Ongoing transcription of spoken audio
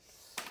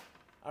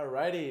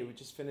Alrighty, we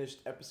just finished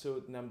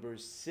episode number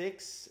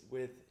 6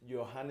 with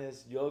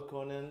Johannes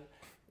Jolkkonen.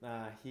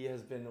 He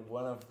has been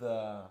one of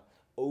the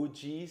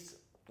OGs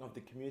of the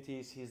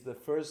communities. He's the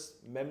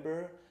first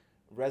member,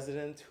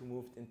 resident who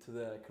moved into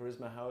the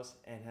Charisma house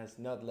and has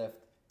not left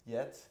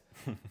yet.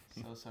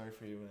 So sorry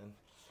for you,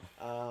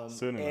 man.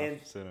 Soon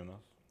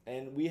enough.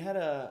 And we had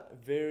a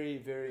very,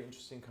 very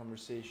interesting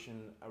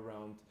conversation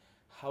around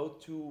how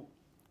to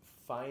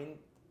find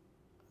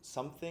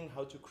something,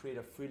 how to create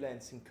a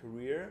freelancing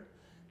career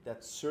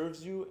that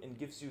serves you and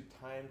gives you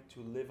time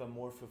to live a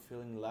more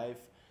fulfilling life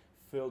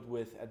filled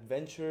with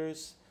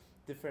adventures,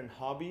 different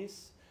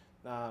hobbies.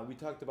 We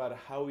talked about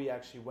how he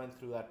actually went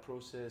through that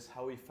process,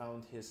 how he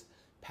found his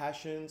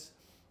passions.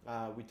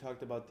 We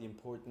talked about the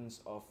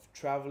importance of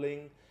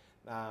traveling,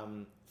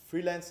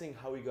 freelancing,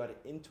 how he got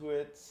into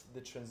it,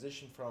 the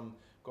transition from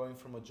going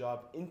from a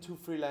job into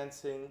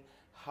freelancing,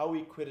 how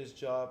he quit his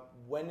job,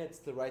 when it's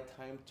the right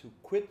time to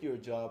quit your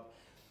job,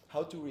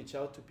 how to reach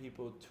out to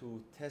people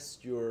to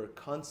test your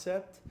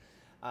concept,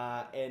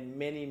 and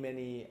many,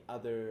 many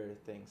other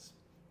things.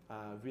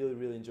 Really,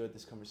 really enjoyed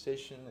this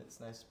conversation.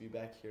 It's nice to be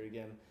back here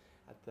again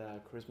at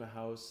the Charisma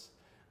House.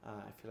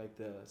 I feel like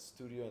the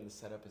studio and the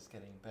setup is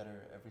getting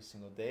better every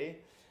single day.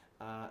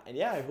 And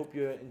yeah, I hope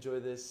you enjoy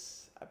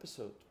this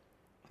episode.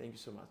 Thank you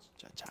so much.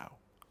 Ciao, ciao.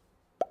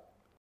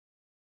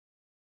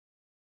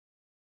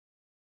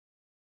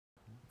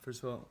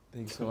 First of all,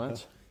 thank you so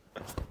much.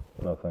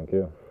 No, thank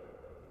you.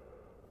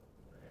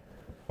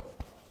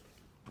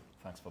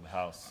 Thanks for the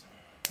house.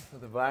 For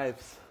the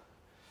vibes.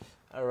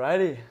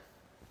 Alrighty.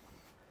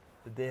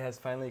 The day has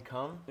finally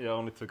come. Yeah,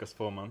 only took us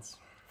 4 months.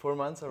 4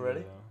 months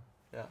already?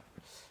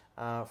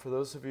 Yeah. For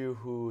those of you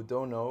who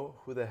don't know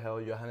who the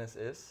hell Johannes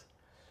is,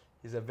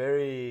 he's a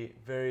very,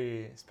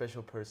 very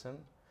special person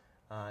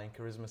in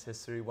Charisma's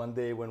history. One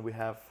day when we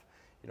have,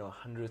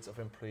 hundreds of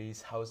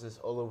employees, houses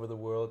all over the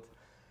world,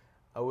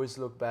 I always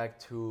look back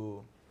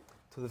to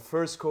the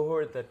first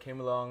cohort that came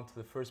along, to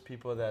the first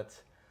people that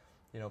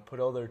put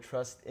all their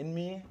trust in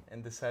me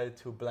and decided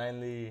to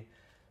blindly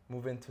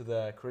move into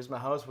the Charisma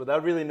house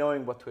without really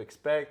knowing what to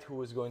expect, who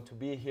was going to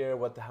be here,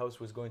 what the house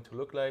was going to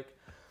look like.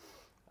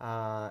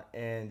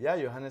 And yeah,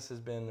 Johannes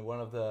has been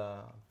one of the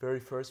very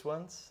first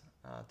ones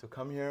to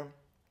come here,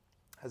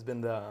 has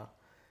been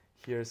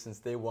here since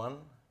day one,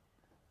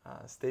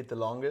 stayed the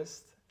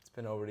longest. It's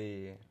been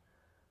already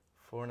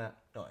 4 and a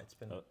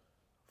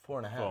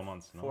half. 4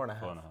 months. No?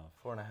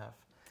 4.5,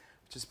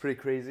 which is pretty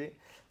crazy.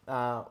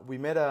 We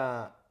met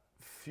a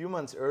few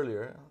months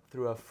earlier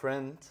through a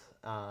friend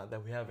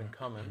that we have in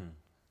common.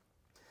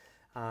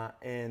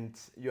 And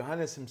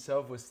Johannes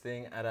himself was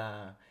staying at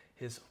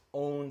his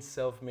own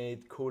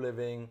self-made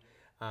co-living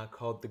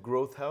called the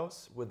Growth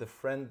House with a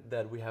friend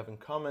that we have in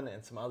common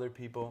and some other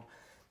people.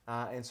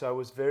 And so I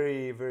was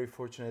very, very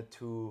fortunate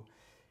to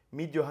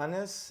meet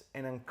Johannes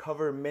and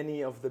uncover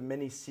many of the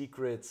many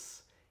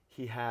secrets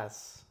he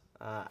has.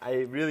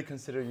 I really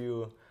consider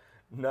you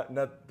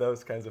not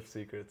those kinds of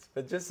secrets,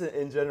 but just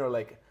in general,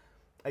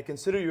 I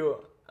consider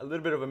you a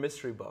little bit of a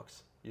mystery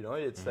box.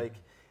 It's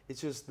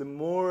it's just the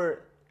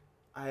more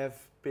I have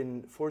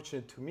been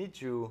fortunate to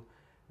meet you,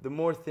 the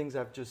more things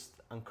I've just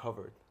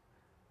uncovered,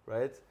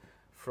 right?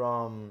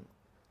 From,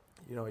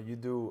 you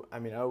do, I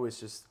always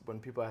just, when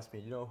people ask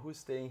me, who's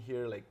staying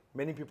here?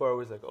 Many people are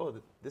always like, oh,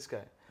 this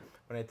guy.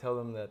 When I tell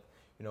them that,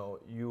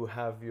 you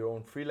have your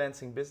own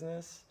freelancing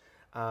business,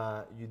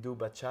 you do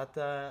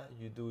bachata,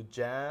 you do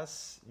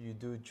jazz, you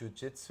do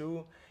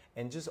jiu-jitsu,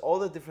 and just all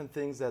the different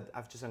things that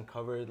I've just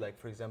uncovered.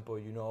 For example,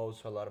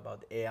 also a lot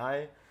about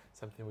AI,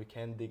 something we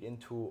can dig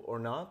into or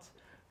not,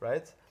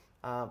 right?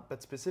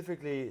 But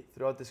specifically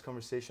throughout this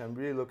conversation, I'm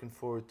really looking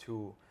forward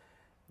to,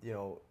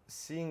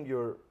 seeing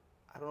your,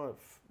 I don't know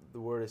if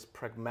the word is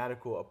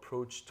pragmatical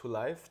approach to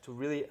life, to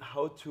really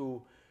how to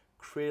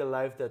create a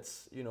life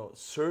that's,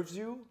 serves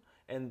you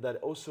and that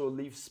also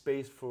leaves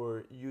space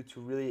for you to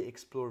really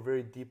explore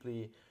very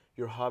deeply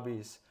your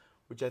hobbies,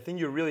 which I think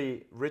you're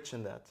really rich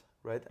in that,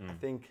 right? I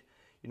think,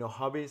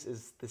 hobbies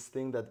is this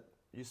thing that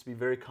used to be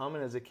very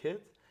common as a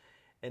kid.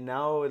 And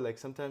now,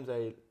 sometimes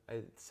I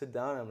sit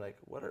down and I'm like,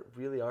 what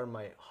really are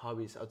my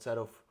hobbies outside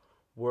of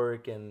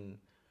work and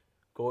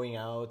going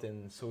out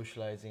and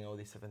socializing, all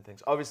these different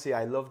things? Obviously,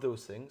 I love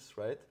those things,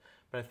 right?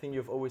 But I think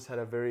you've always had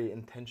a very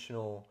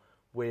intentional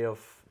way of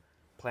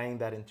playing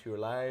that into your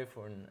life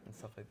and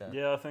stuff like that.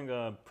 Yeah, I think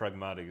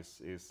pragmatic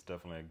is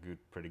definitely a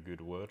pretty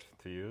good word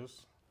to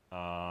use,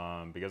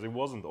 because it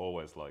wasn't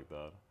always like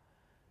that.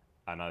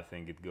 And I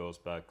think it goes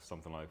back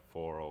something like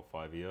 4 or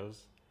 5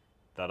 years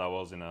that I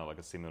was in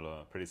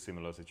a pretty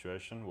similar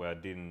situation where I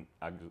didn't,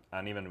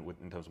 and even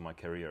in terms of my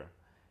career,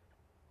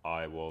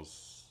 I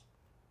was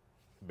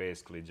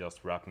basically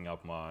just wrapping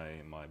up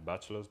my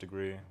bachelor's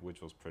degree,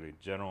 which was pretty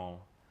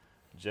general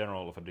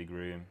of a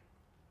degree.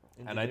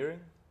 Engineering?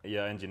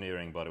 Yeah,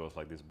 engineering, but it was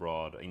this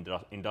broad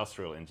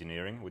industrial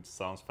engineering, which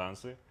sounds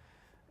fancy,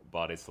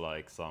 but it's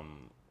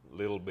some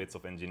little bits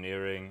of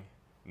engineering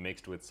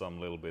mixed with some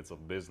little bits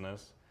of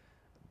business,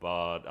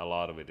 but a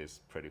lot of it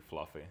is pretty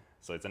fluffy.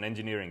 So it's an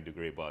engineering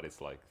degree, but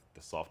it's like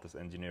the softest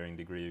engineering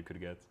degree you could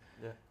get.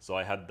 Yeah. So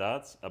I had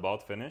that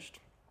about finished,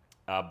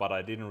 but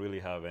I didn't really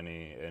have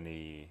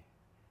any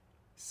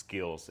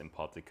skills in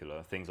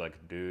particular, things I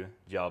could do,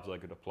 jobs I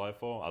could apply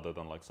for, other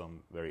than like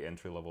some very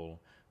entry-level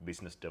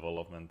business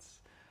development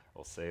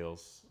or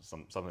sales,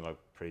 something like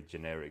pretty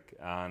generic.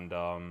 And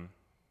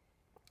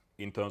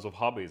in terms of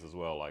hobbies as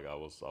well, like I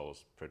was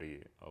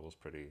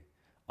pretty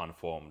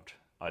unformed.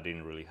 I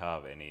didn't really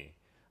have any.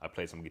 I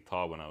played some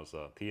guitar when I was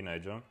a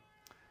teenager,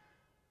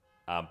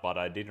 but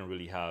I didn't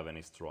really have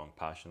any strong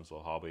passions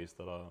or hobbies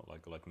that are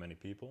like many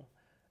people.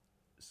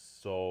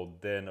 So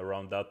then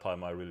around that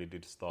time, I really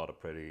did start a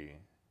pretty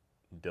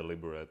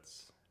deliberate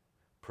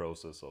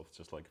process of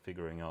just like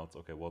figuring out,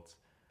 okay,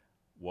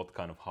 what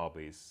kind of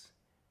hobbies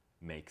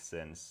make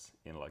sense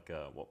in like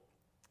what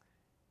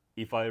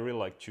if I really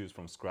like choose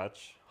from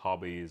scratch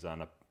hobbies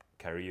and a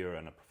career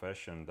and a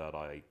profession that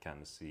I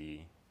can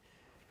see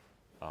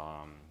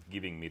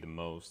giving me the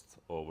most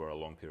over a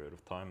long period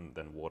of time,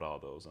 then what are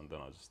those? And then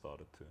I just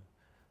started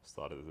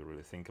to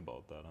really think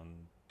about that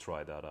and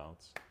try that out.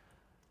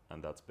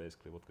 And that's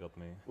basically what got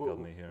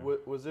me here.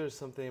 Was there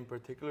something in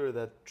particular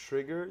that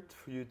triggered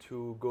for you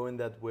to go in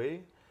that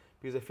way?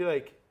 Because I feel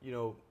like,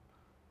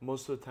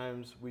 most of the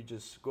times we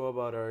just go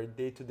about our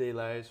day-to-day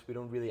lives. We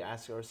don't really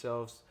ask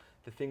ourselves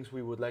the things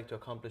we would like to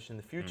accomplish in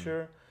the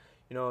future.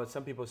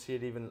 Some people see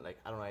it even like,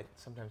 I don't know, I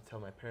sometimes tell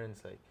my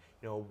parents like,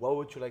 what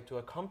would you like to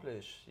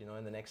accomplish,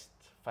 in the next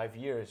 5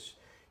 years?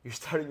 You're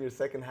starting your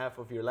second half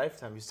of your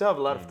lifetime. You still have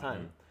a lot of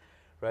time,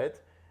 right?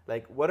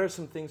 Like, what are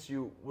some things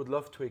you would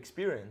love to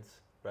experience?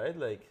 Right,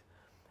 like,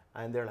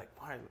 and they're like,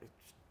 fine, like,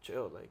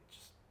 chill, like,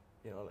 just,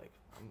 like,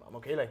 I'm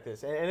okay like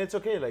this, and it's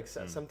okay. Like,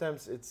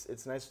 sometimes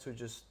it's nice to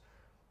just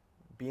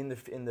be in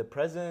the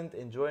present,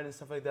 enjoy it and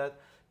stuff like that.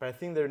 But I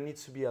think there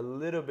needs to be a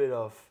little bit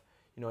of,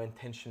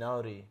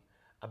 intentionality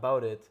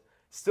about it.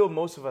 Still,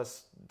 most of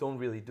us don't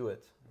really do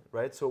it,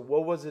 right? So,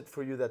 what was it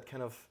for you that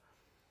kind of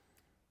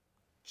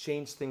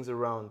changed things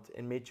around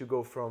and made you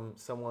go from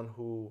someone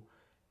who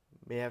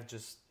may have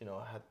just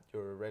had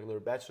your regular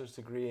bachelor's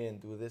degree and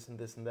do this and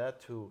this and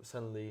that to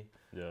suddenly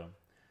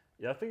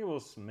I think it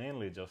was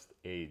mainly just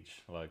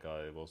age. Like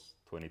I was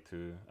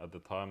 22 at the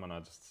time, and I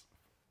just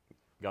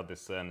got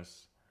this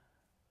sense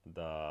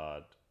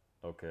that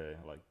okay,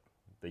 like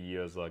the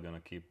years are gonna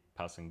keep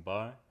passing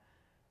by,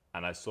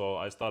 and I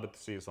started to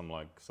see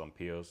some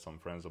peers, some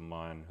friends of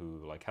mine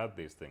who like had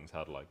these things,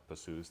 had like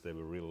pursuits they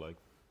were really like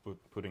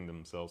putting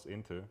themselves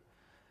into.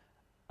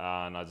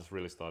 And I just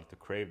really started to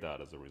crave that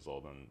as a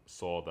result, and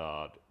saw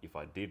that if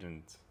I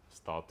didn't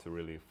start to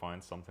really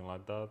find something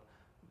like that,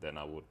 then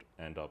I would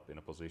end up in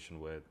a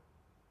position where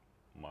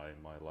my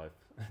life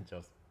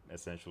just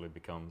essentially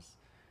becomes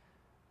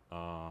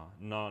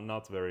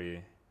not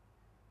very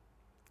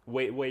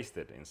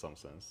wasted in some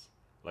sense.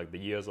 Like the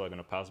years are going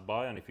to pass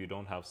by, and if you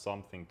don't have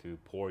something to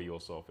pour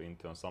yourself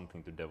into and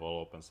something to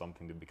develop and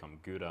something to become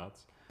good at,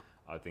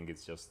 I think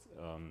it's just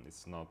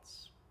it's not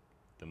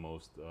the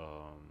most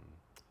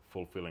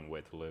fulfilling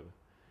way to live.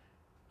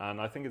 And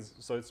I think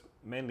it's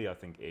mainly I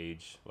think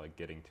age, like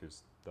getting to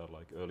that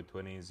like early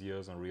 20s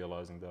years and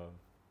realizing that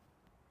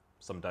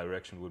some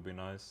direction would be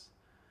nice.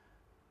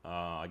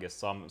 I guess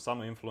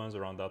some influence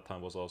around that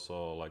time was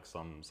also like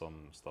some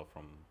stuff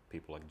from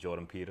people like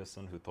Jordan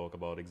Peterson, who talk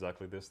about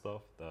exactly this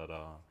stuff, that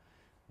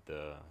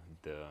the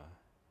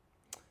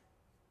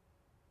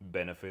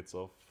benefits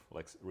of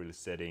like really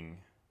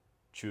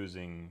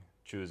choosing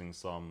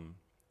some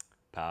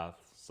path,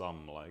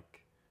 some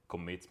like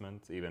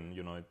commitment. Even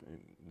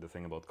the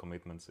thing about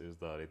commitments is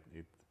that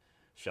it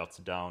shuts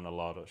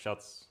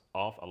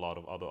off a lot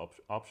of other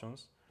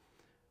options.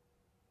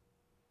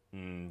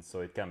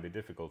 So it can be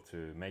difficult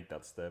to make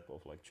that step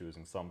of like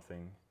choosing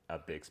something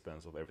at the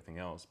expense of everything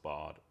else.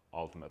 But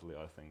ultimately,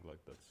 I think like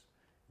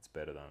it's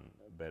better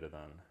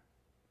than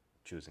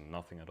choosing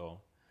nothing at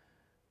all.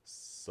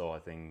 So I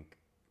think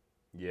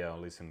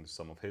listening to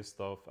some of his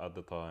stuff at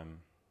the time,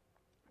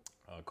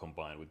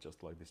 combined with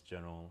just like this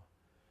general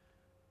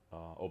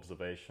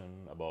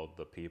observation about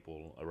the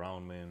people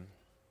around me,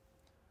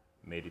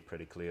 made it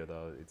pretty clear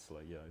that it's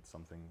like it's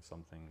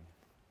something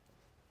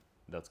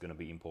that's gonna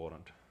be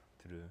important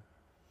to do.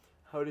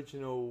 How did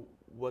you know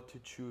what to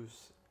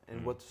choose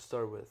and what to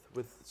start with?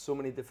 With so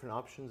many different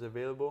options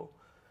available,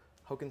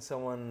 how can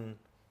someone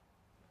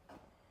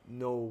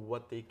know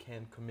what they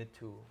can commit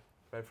to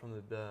right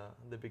from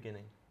the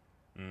beginning?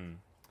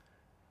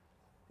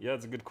 Yeah,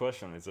 it's a good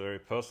question. It's a very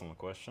personal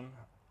question.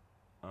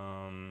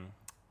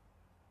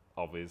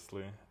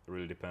 Obviously, it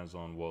really depends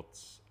on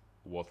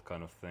what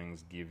kind of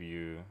things give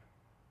you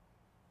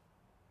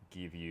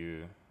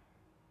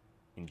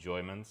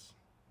enjoyments.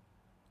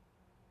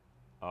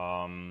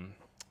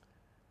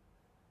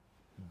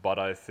 But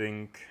I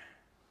think,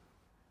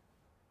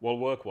 well,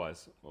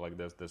 work-wise, like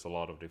there's a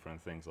lot of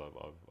different things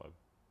I've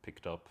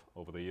picked up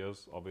over the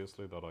years,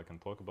 obviously, that I can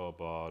talk about.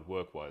 But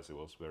work-wise, it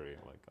was very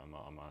like I'm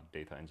a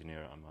data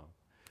engineer, I'm a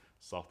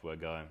software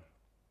guy,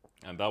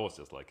 and that was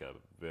just like a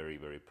very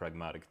very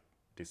pragmatic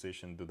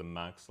decision to the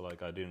max.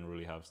 Like I didn't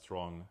really have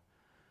strong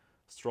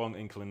strong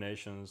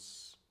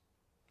inclinations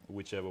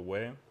whichever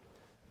way.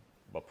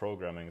 But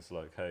programming is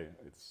like, hey,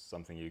 it's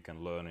something you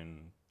can learn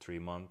in 3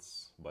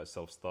 months by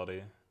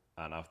self-study,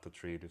 and after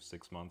 3 to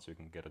 6 months you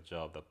can get a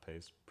job that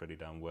pays pretty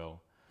damn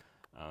well.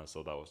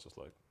 So that was just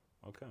like,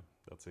 okay,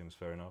 that seems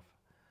fair enough.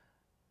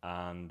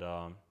 And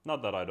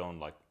not that I don't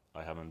like,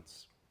 I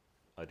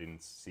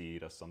didn't see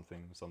it as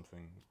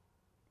something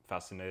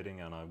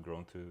fascinating, and I've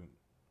grown to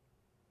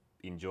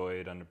enjoy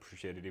it and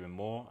appreciate it even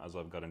more as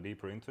I've gotten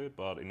deeper into it.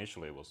 But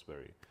initially it was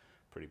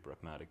pretty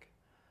pragmatic.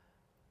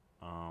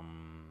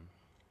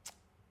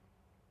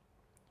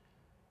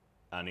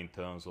 And in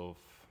terms of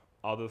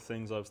other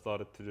things I've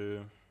started to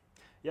do,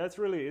 yeah, I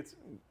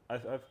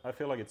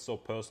feel like it's so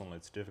personal,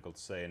 it's difficult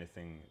to say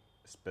anything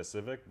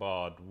specific,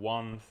 but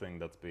one thing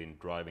that's been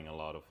driving a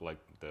lot of like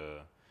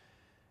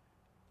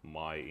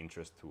my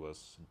interest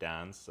towards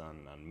dance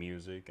and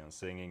music and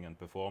singing and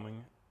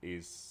performing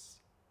is,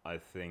 I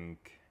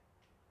think,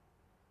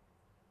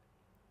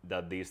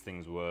 that these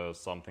things were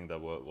something that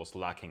was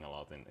lacking a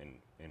lot in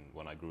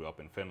when I grew up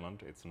in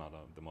Finland. It's not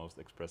the most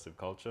expressive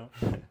culture,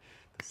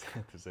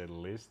 to say the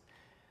least.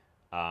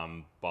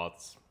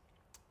 But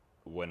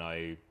when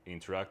I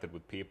interacted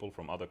with people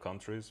from other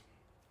countries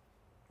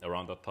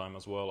around that time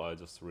as well, I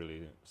just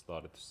really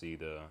started to see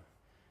the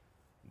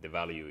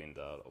value in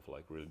that, of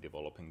like really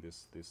developing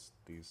these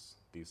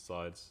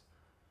sides.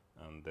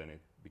 And then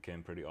it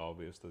became pretty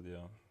obvious that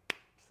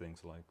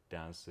things like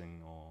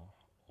dancing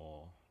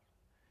or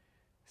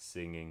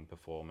singing,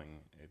 performing,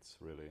 it's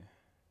really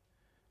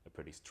a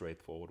pretty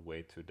straightforward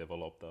way to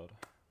develop that.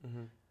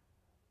 Mm-hmm.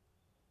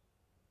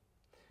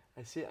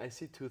 I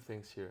see two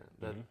things here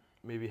that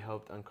maybe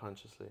helped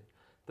unconsciously.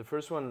 The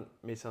first one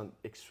may sound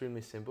extremely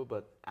simple,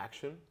 but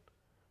action,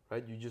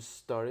 right? You just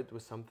started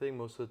with something.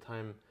 Most of the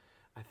time,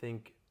 I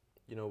think,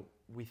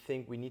 we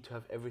think we need to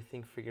have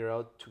everything figured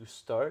out to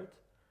start,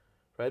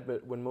 right?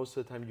 But when most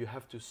of the time you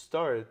have to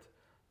start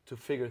to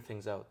figure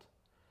things out.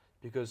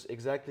 Because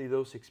exactly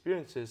those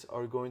experiences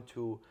are going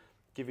to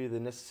give you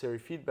the necessary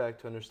feedback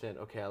to understand,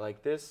 okay, I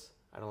like this,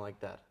 I don't like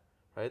that,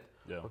 right?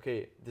 Yeah.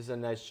 Okay, this is a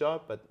nice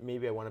job, but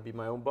maybe I want to be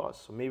my own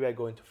boss. So maybe I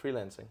go into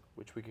freelancing,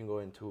 which we can go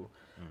into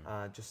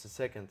just a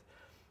second.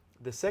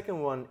 The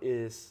second one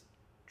is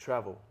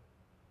travel.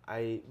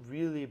 I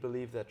really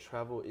believe that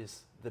travel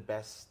is the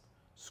best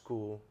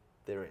school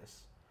there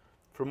is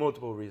for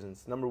multiple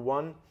reasons. Number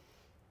one,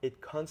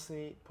 it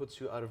constantly puts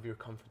you out of your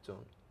comfort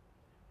zone.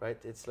 Right?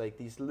 It's like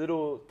these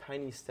little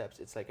tiny steps.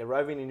 It's like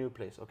arriving in a new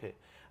place. Okay,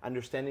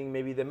 understanding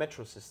maybe the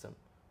metro system.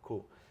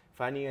 Cool.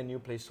 Finding a new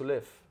place to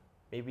live.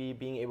 Maybe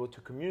being able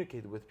to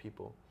communicate with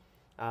people.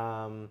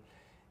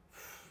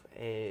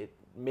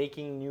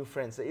 Making new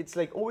friends. It's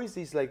like always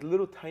these like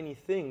little tiny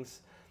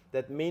things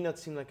that may not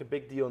seem like a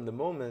big deal in the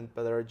moment,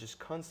 but are just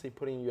constantly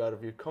putting you out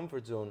of your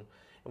comfort zone.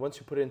 And once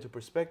you put it into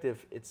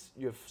perspective,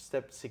 you have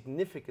stepped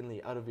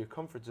significantly out of your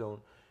comfort zone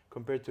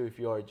compared to if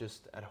you are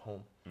just at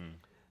home.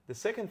 The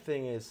second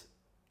thing is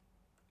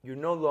you're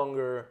no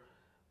longer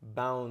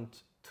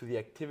bound to the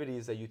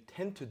activities that you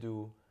tend to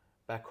do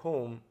back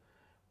home,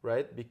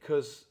 right?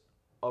 Because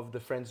of the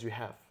friends you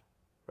have,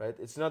 right?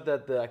 It's not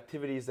that the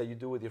activities that you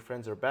do with your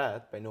friends are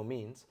bad, by no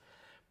means,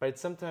 but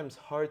it's sometimes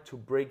hard to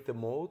break the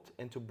mold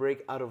and to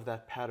break out of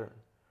that pattern,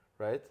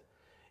 right?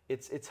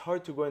 It's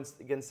hard to go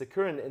against the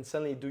current and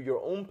suddenly do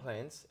your own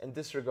plans and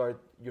disregard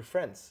your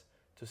friends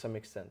to some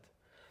extent.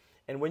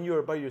 And when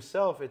you're by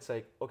yourself, it's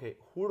like, okay,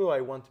 who do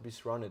I want to be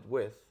surrounded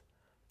with?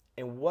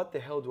 And what the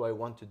hell do I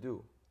want to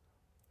do?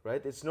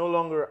 Right? It's no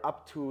longer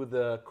up to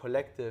the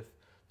collective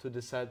to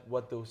decide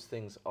what those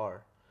things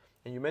are.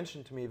 And you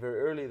mentioned to me very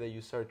early that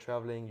you started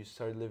traveling, you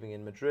started living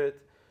in Madrid,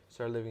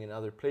 started living in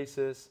other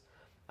places.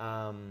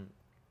 And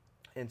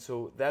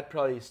so that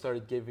probably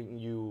started giving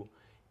you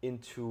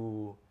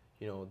into,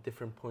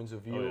 different points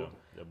of view.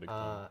 Yeah, big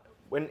time.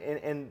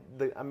 And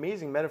the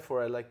amazing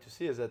metaphor I like to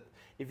see is that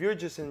if you're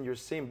just in your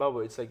same bubble,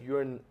 it's like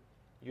you're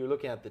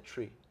looking at the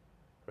tree,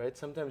 right?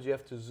 Sometimes you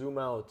have to zoom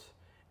out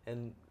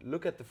and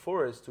look at the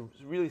forest to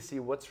really see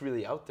what's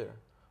really out there.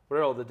 What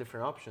are all the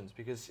different options?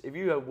 Because if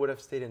you would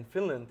have stayed in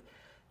Finland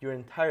your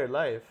entire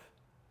life,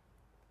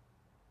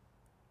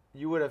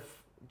 you would have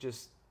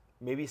just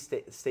maybe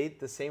stayed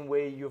the same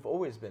way you've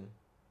always been,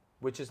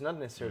 which is not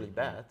necessarily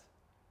bad,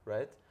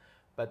 right?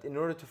 But in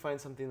order to find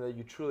something that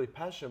you're truly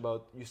passionate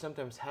about, you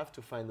sometimes have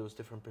to find those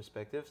different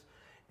perspectives.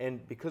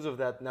 And because of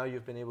that, now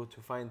you've been able to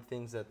find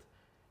things that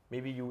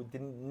maybe you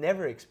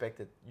never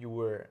expected you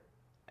were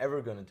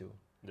ever going to do.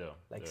 Yeah.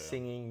 Like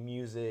singing,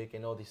 music,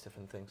 and all these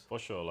different things. For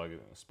sure, like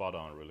spot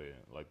on really.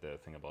 Like the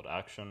thing about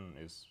action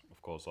is,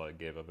 of course, I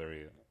gave a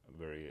very,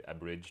 very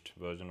abridged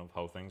version of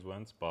how things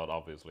went. But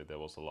obviously there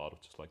was a lot of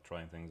just like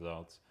trying things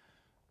out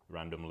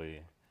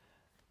randomly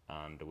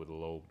and with a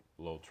low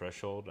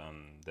threshold,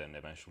 and then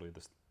eventually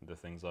the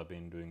things I've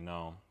been doing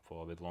now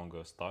for a bit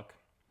longer stuck.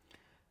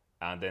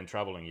 And then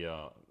traveling,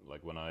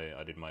 like when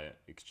I did my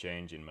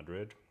exchange in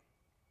Madrid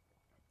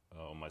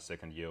on my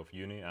second year of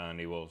uni, and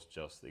it was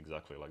just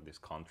exactly like this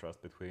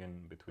contrast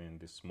between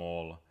this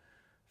small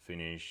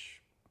Finnish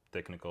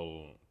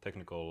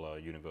technical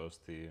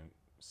university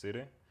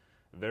city,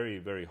 very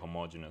very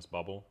homogeneous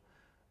bubble.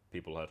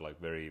 People had like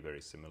very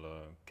very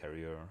similar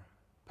career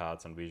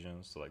paths and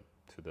visions. Like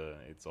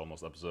it's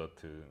almost absurd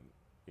to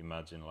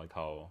imagine like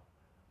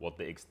what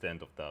the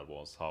extent of that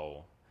was,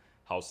 how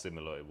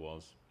similar it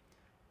was.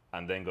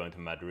 And then going to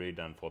Madrid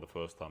and for the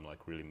first time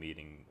like really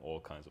meeting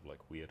all kinds of like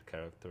weird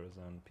characters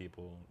and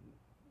people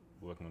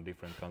working on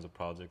different kinds of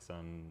projects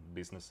and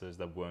businesses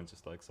that weren't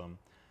just like some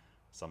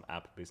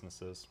app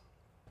businesses.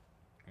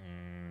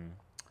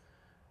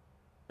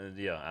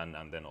 Yeah,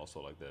 and then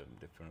also like the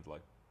different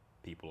like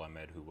people I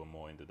met who were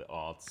more into the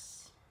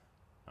arts,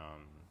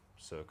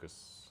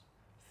 circus,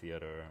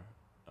 theater.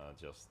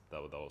 Just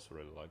that was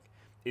really like,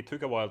 it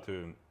took a while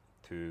to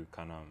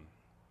kind of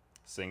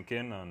sink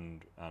in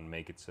and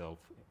make its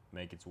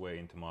way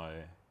into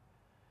my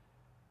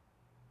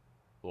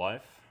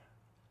life.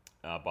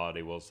 But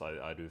it was,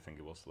 I do think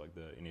it was like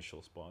the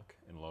initial spark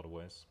in a lot of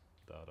ways,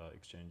 that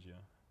exchange.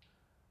 Yeah.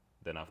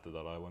 Then after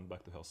that I went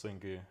back to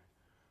Helsinki,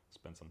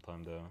 spent some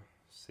time there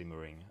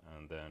simmering,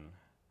 and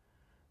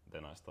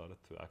then I started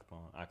to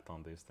act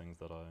on these things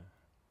that I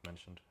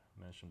mentioned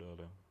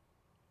earlier.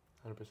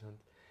 100%.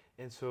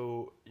 And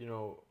so, you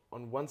know,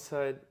 on one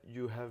side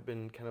you have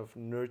been kind of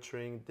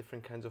nurturing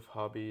different kinds of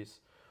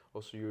hobbies.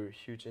 Also, you're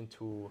huge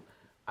into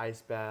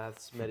ice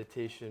baths,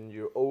 meditation.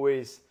 You're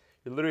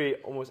literally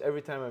almost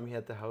every time I'm here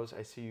at the house,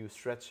 I see you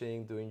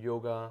stretching, doing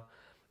yoga,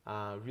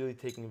 really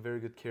taking very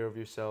good care of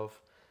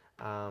yourself.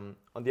 On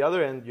the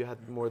other end, you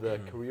had more the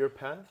career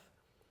path,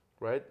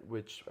 right?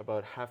 Which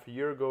about half a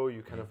year ago,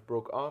 you kind of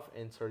broke off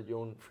and started your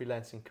own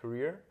freelancing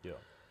career. Yeah.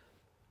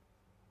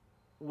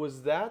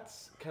 Was that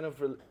kind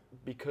of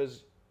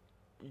because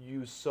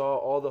you saw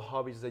all the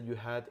hobbies that you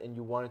had and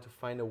you wanted to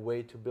find a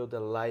way to build a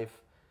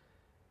life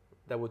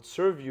that would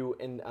serve you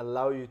and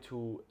allow you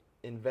to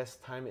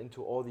invest time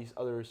into all these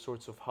other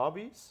sorts of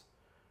hobbies,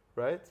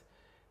 right?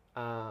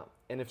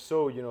 And if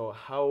so, you know,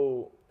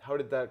 how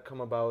did that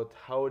come about?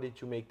 How did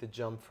you make the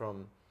jump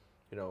from,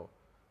 you know,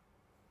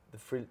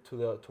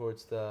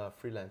 towards the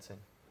freelancing?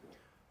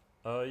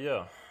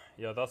 Yeah,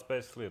 that's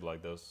basically it.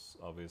 Like, there's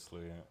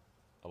obviously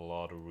a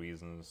lot of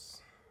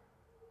reasons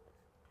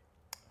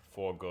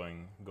for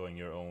going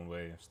your own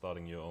way,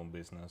 starting your own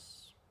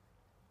business,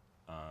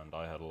 and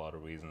I had a lot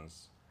of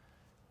reasons.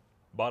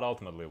 But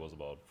ultimately, it was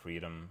about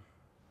freedom,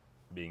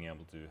 being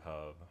able to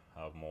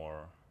have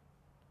more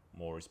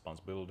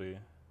responsibility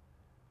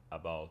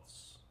about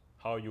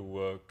how you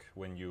work,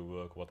 when you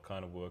work, what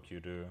kind of work you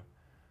do,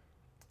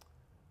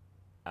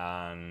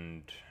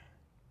 and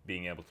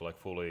being able to like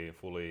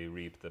fully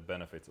reap the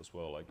benefits as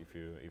well. Like if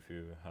you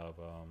have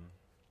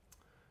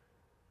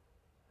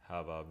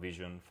a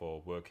vision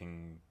for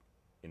working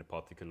in a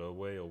particular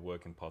way or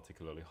working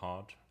particularly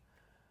hard,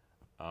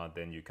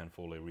 then you can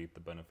fully reap the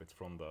benefits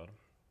from that.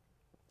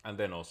 And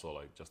then also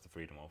like just the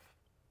freedom of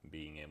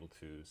being able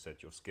to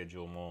set your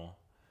schedule more,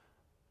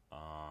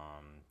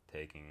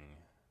 taking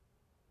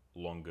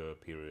longer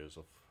periods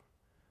of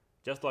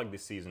just like the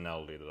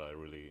seasonality that I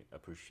really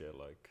appreciate,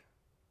 like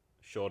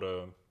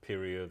shorter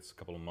periods, a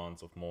couple of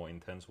months of more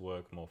intense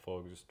work, more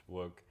focused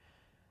work,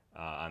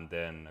 and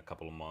then a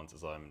couple of months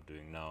as I'm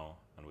doing now,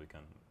 and we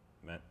can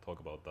talk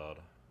about that.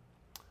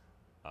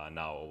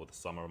 Now over the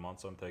summer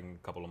months, I'm taking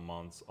a couple of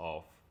months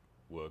off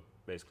work,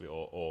 basically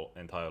all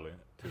entirely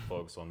to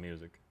focus on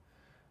music,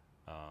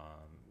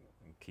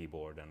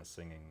 keyboard and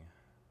singing.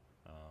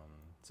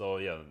 So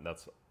yeah,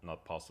 that's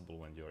not possible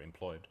when you're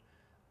employed,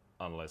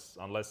 unless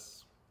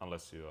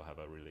you have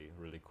a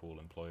really cool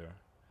employer,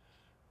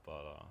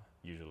 but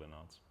usually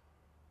not.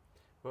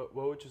 What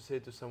would you say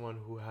to someone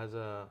who has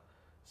a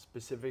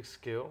specific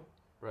skill,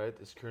 right?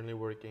 Is currently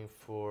working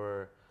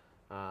for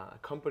a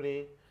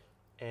company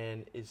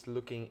and is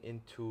looking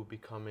into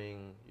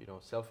becoming, you know,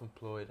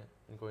 self-employed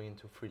and going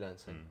into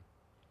freelancing?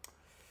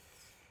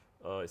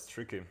 It's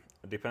tricky.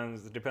 It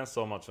depends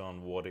so much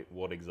on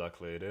what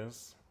exactly it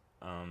is.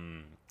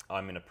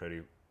 I'm in a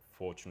pretty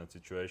fortunate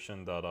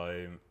situation that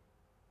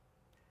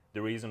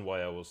the reason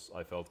why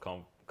I felt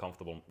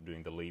comfortable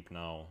doing the leap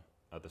now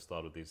at the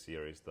start of this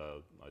year is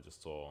that I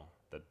just saw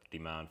that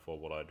demand for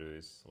what I do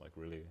is like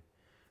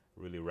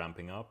really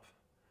ramping up,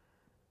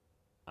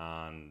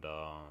 and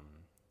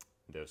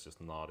there's just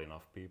not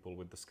enough people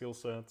with the skill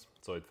set,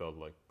 so it felt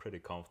like pretty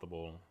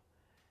comfortable,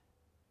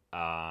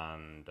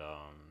 and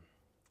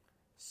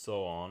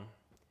so on.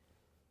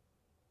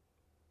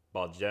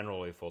 But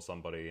generally, for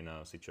somebody in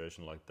a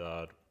situation like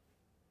that,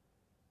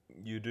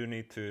 you do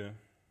need to.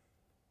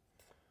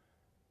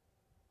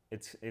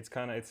 It's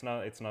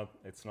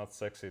not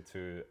sexy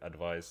to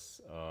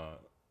advise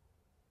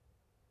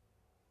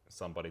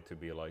somebody to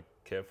be like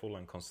careful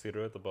and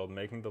considerate about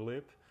making the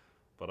leap,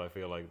 but I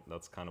feel like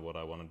that's kind of what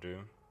I want to do.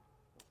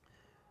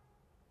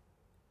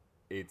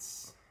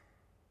 It's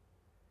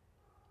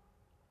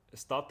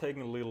start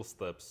taking little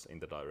steps in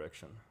the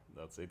direction.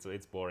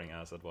 It's boring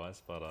as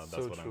advice, but that's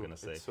so what I'm gonna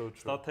say. So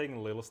start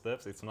taking little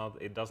steps.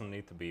 It doesn't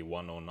need to be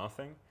one or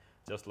nothing.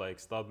 Just like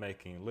start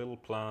making little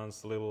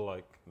plans, little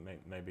like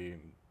maybe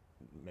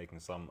making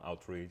some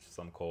outreach,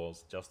 some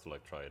calls, just to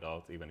like try it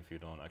out, even if you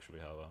don't actually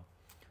have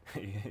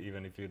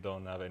even if you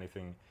don't have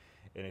anything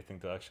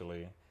to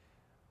actually,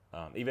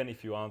 even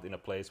if you aren't in a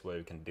place where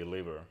you can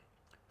deliver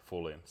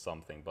fully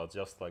something, but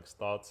just like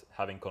start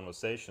having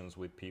conversations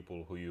with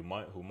people who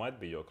might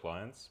be your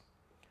clients,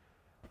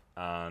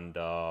 and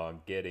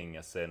getting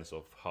a sense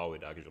of how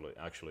it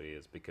actually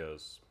is,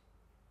 because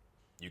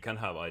you can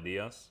have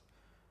ideas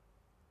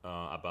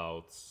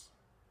about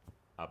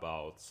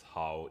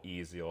how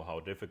easy or how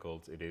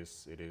difficult it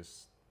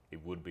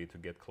would be to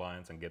get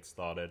clients and get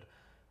started,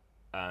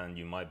 and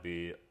you might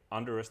be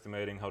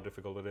underestimating how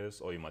difficult it is,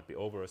 or you might be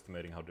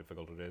overestimating how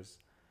difficult it is,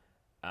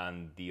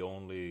 and the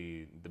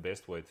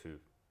best way to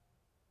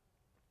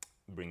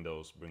bring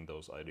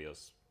those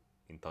ideas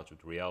in touch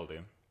with reality,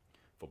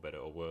 for better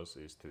or worse,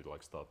 is to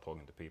like start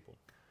talking to people.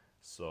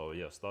 So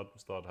yeah,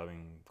 start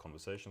having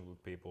conversations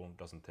with people.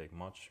 Doesn't take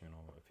much, a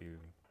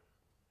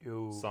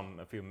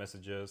few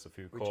messages, a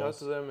few calls. Reach out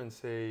to them and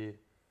say,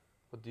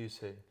 what do you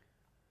say?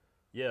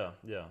 Yeah,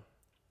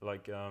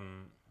 like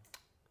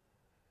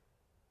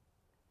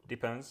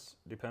depends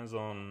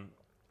on.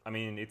 I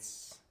mean,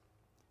 it's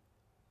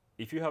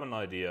if you have an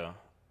idea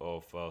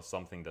of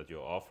something that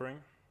you're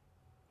offering,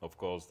 of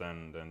course,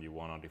 then you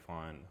want to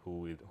define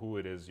who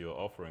it is you're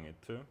offering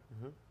it to,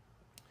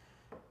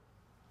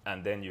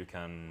 and then you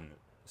can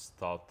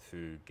start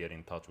to get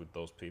in touch with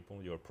those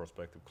people, your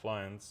prospective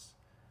clients,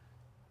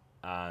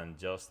 and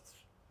just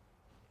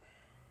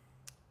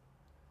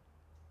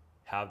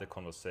have the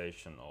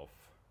conversation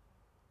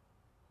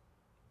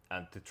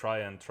and to try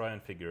and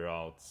figure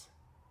out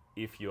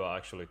if you are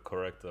actually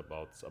correct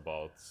about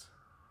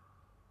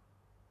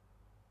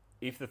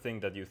if the thing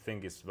that you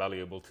think is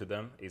valuable to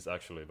them is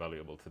actually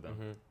valuable to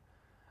them.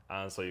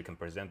 And so you can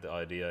present the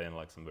idea in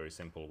like some very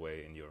simple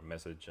way in your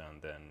message,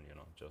 and then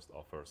just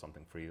offer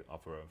something free,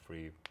 offer a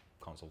free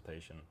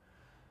consultation,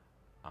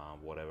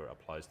 whatever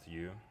applies to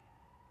you.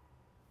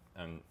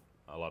 And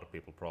a lot of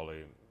people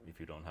probably,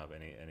 if you don't have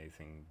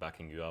anything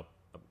backing you up,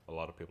 a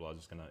lot of people are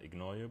just gonna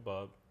ignore you.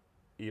 But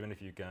even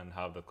if you can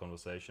have that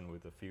conversation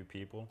with a few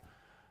people,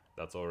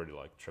 that's already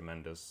like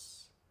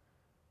tremendous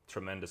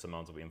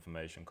amounts of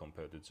information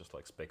compared to just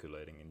like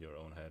speculating in your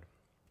own head.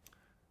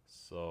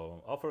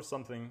 So offer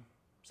something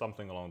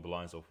along the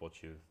lines of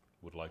what you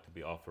would like to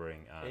be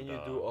offering, and you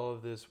do all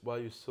of this while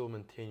you still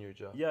maintain your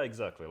job. Yeah,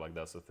 exactly. Like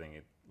that's the thing.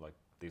 It like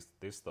this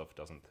stuff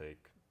doesn't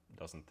take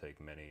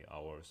many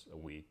hours a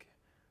week,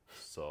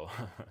 so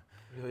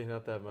really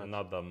not that much.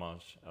 Not that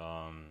much.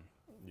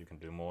 You can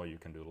do more, you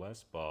can do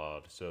less,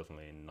 but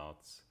certainly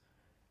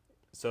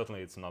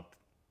it's not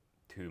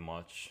too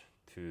much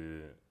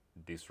to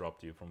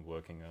disrupt you from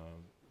working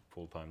a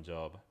full-time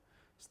job,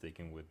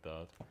 sticking with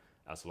that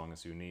as long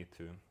as you need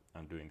to,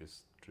 and doing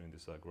this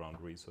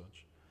ground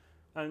research.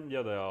 And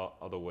yeah, there are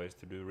other ways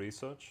to do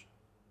research,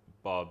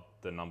 but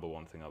the number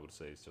one thing I would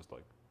say is just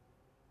like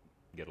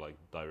get like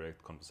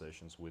direct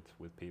conversations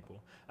with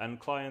people and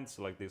clients.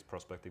 Like this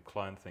prospective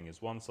client thing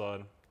is one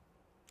side,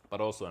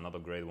 but also another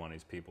great one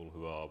is people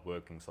who are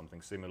working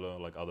something similar,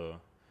 like other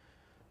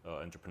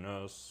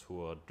entrepreneurs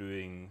who are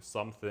doing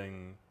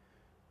something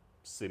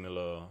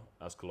similar,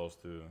 as close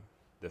to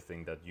the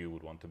thing that you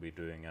would want to be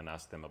doing, and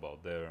ask them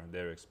about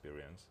their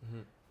experience.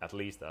 At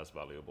least as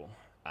valuable,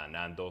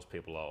 and those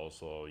people are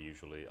also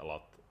usually a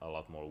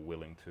lot more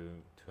willing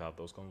to have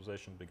those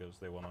conversations, because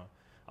they want to,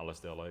 unless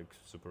they're like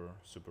super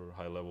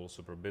high level,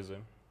 super busy,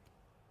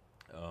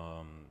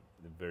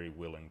 they're very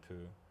willing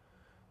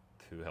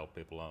to help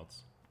people out.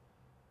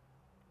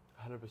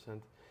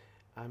 100%.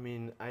 I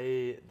mean,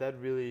 that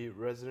really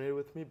resonated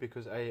with me,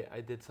 because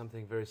I did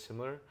something very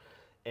similar.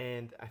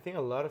 And I think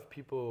a lot of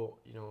people,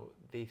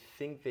 they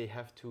think they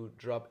have to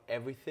drop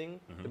everything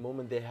the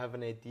moment they have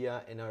an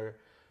idea and are,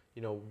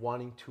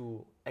 wanting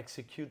to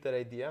execute that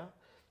idea,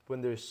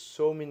 when there's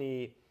so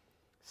many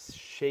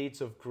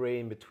shades of gray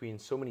in between,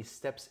 so many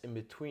steps in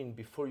between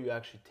before you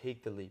actually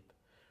take the leap,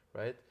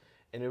 right?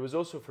 And it was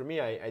also for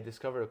me, I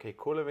discovered, okay,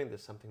 co-living,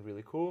 there's something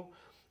really cool.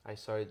 I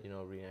started,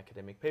 reading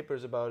academic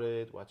papers about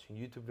it, watching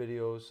YouTube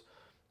videos.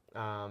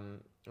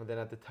 And then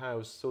at the time I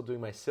was still doing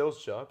my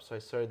sales job, so I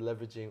started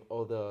leveraging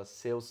all the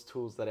sales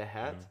tools that I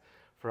had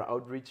for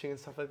outreaching and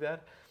stuff like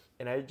that.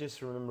 And I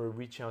just remember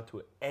reaching out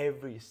to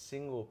every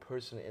single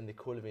person in the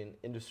co-living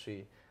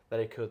industry that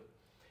I could.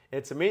 And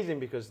it's amazing,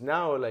 because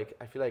now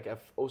I feel like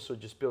I've also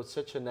just built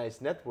such a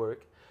nice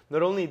network.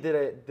 Not only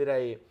did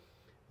I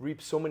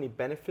reap so many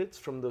benefits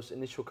from those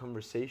initial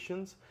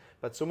conversations,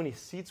 but so many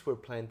seeds were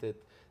planted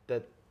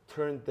that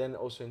turned then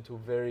also into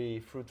very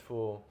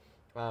fruitful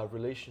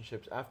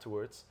relationships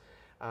afterwards.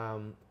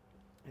 And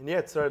yeah,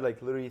 it started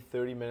literally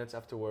 30 minutes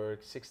after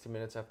work, 60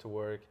 minutes after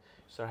work,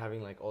 start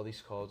having all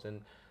these calls.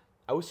 And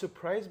I was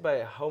surprised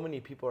by how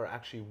many people are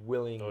actually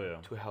willing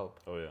to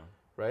help. Oh yeah.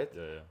 Right?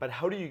 Yeah. But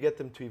how do you get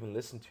them to even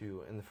listen to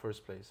you in the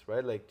first place,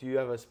 right? Do you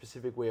have a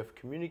specific way of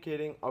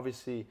communicating?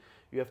 Obviously,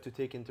 you have to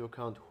take into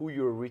account who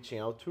you're reaching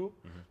out to.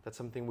 That's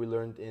something we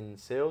learned in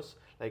sales.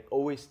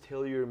 Always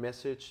tailor your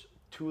message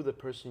to the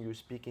person you're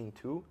speaking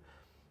to.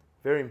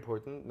 very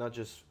important. Not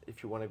just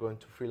if you want to go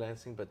into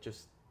freelancing, but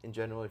just in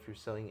general, if you're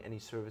selling any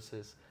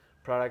services,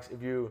 products,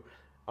 if you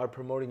are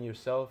promoting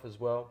yourself as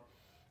well.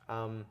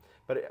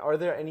 But are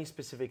there any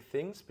specific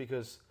things?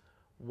 Because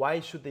why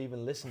should they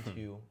even listen to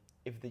you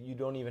if you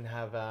don't even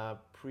have a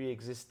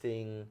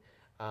pre-existing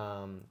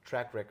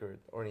track record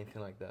or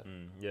anything like that?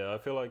 Yeah, I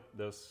feel like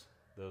there's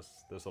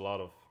a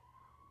lot of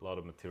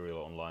material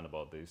online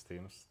about these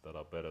themes that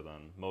are better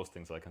than most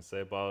things I can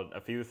say. But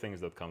a few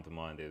things that come to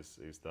mind is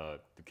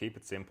that to keep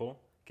it simple,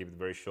 keep it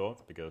very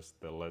short, because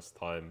the less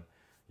time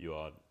you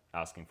are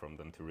asking from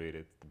them to read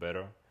it, the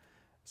better.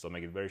 So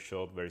make it very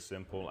short, very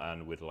simple,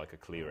 and with like a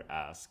clear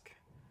ask.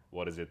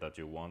 What is it that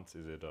you want?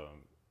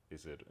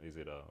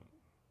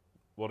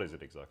 What is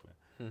it exactly?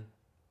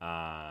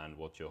 And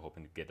what you're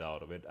hoping to get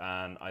out of it.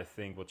 And I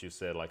think what you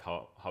said, like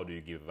how do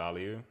you give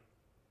value?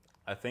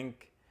 I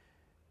think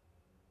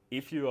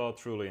if you are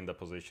truly in the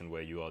position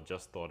where you are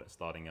just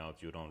starting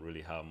out, you don't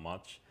really have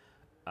much,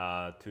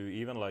 to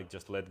even like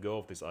just let go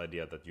of this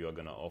idea that you are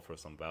gonna offer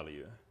some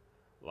value.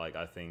 Like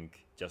I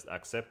think just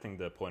accepting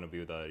the point of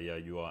view that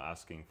you are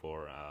asking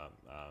for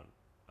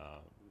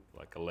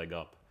like a leg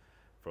up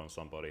from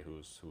somebody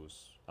who's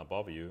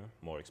above you,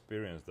 more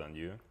experienced than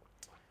you,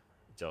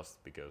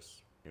 just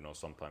because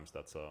sometimes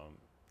that's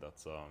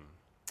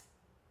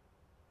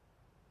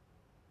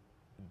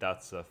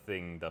a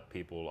thing that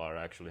people are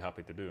actually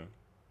happy to do,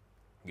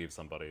 give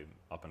somebody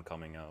up and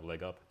coming a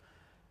leg up,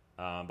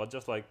 but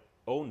just like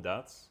own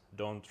that.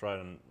 Don't try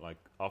and like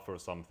offer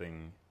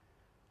something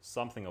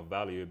of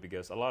value,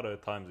 because a lot of the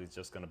times it's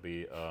just gonna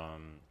be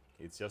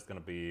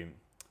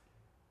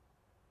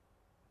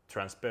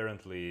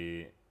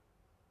transparently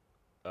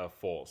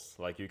false.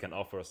 Like you can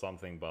offer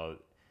something,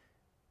 but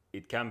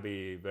it can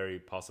be very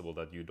possible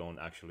that you don't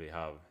actually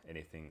have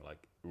anything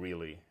like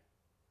really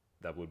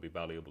that would be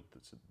valuable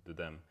to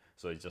them.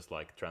 So it's just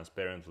like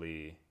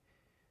transparently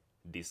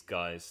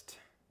disguised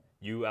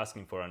you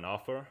asking for an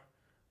offer,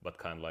 but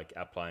kind of like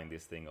applying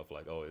this thing of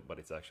like, oh, but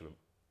it's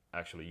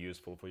actually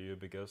useful for you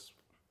because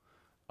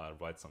I'll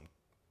write some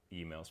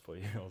emails for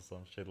you or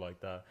some shit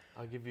like that.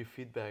 I'll give you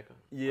feedback on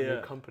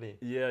your company.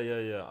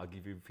 Yeah. I'll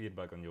give you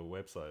feedback on your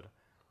website.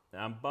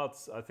 But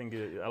I think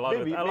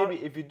maybe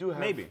if you do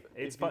have,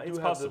 it's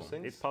possible.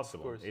 It's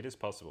possible. It is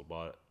possible.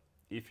 But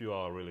if you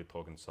are really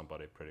talking to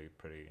somebody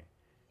pretty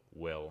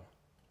well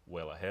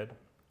ahead,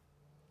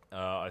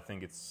 I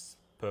think it's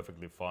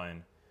perfectly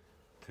fine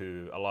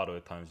to a lot of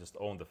the times just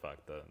own the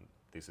fact that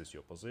this is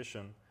your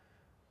position.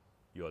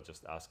 You are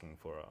just asking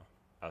for a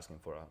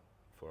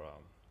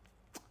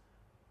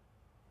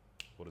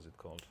what is it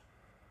called?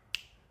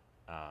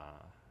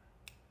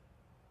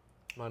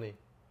 Money.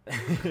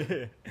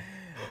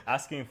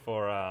 Asking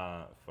for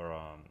a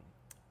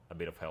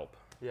bit of help.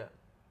 Yeah.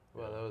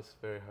 Well, that was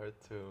very hard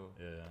to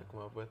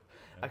come up with.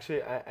 Yeah.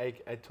 Actually,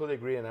 I totally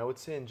agree, and I would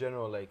say in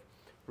general, like,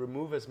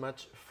 remove as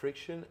much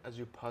friction as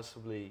you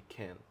possibly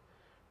can,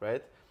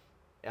 right?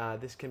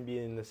 This can be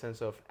in the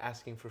sense of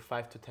asking for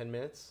 5 to 10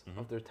 minutes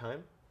of their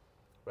time,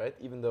 right?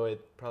 Even though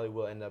it probably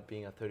will end up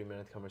being a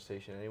 30-minute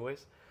conversation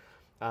anyways.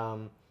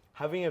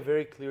 Having a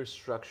very clear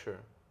structure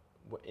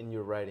in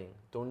your writing.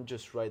 Don't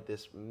just write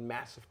this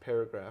massive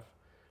paragraph,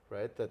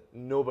 right, that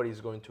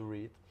nobody's going to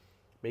read.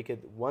 Make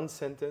it one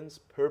sentence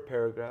per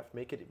paragraph.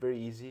 Make it very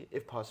easy,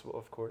 if possible,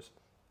 of course.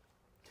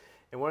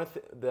 And one of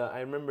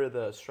I remember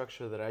the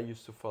structure that I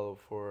used to follow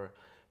for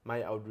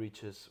my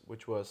outreaches,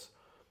 which was,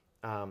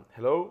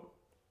 hello,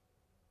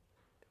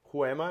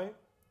 who am I,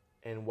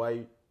 and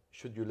why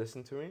should you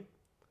listen to me?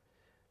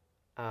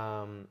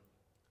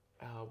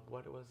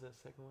 What was the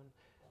second one?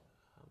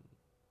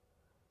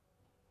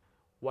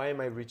 Why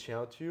am I reaching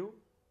out to you?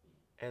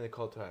 And the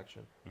call to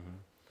action.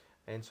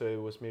 And so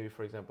it was maybe,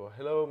 for example,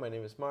 hello, my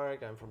name is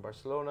Mark, I'm from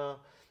Barcelona.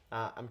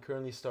 I'm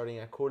currently starting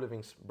a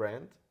co-living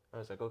brand. I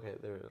was like, okay,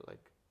 they're like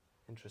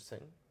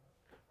interesting,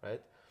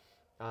 right?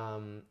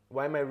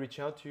 Why am I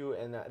reaching out to you?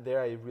 And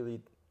there I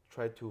really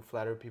tried to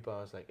flatter people.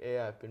 I was like, hey,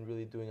 I've been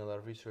really doing a lot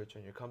of research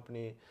on your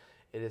company.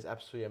 It is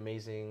absolutely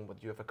amazing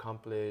what you have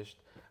accomplished.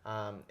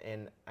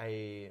 And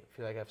I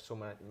feel like I have so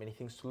many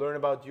things to learn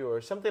about you,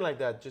 or something like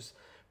that. Just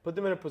put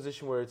them in a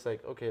position where it's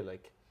like, okay,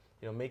 like,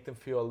 make them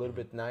feel a little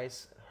bit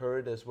nice,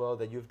 heard as well,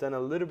 that you've done a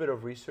little bit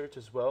of research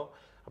as well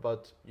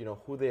about,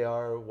 who they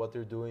are, what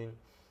they're doing.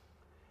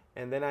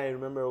 And then I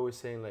remember always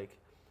saying, like,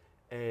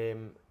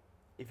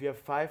 if you have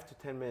 5 to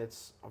 10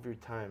 minutes of your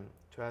time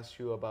to ask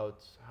you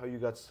about how you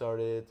got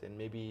started and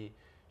maybe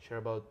share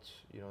about,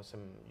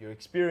 your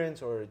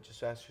experience, or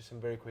just ask you some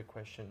very quick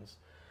questions,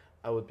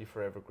 I would be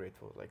forever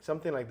grateful. Like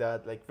something like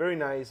that, like very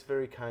nice,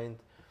 very kind,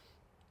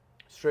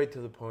 straight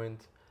to the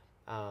point.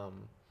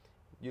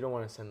 You don't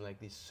want to send like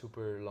these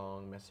super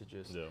long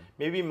messages. Yeah.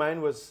 Maybe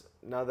mine was,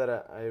 now that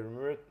I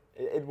remember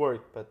it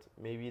worked, but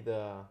maybe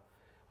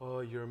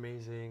oh, you're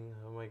amazing,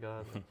 oh my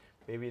God.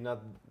 Maybe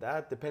not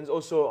that. Depends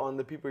also on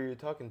the people you're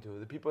talking to.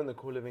 The people in the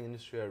co-living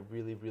industry are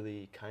really,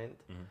 really kind,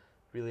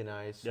 really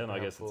nice. Yeah, no, I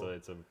guess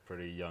it's a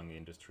pretty young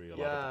industry. A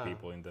lot of the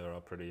people in there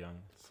are pretty young.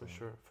 So.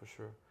 For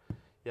sure.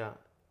 Yeah.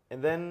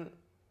 And then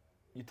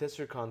you test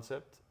your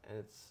concept and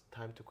it's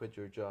time to quit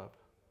your job.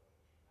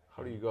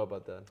 How do you go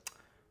about that?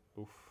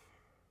 Oof.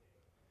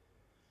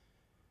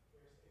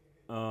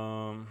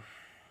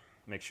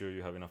 Make sure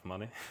you have enough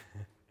money,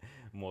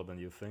 more than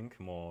you think,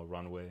 more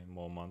runway,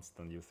 more months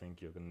than you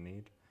think you're gonna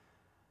need.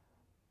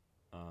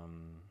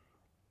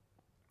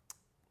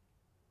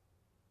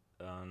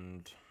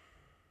 And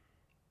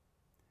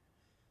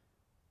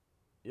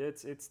yeah,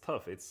 it's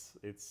tough. It's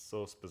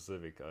so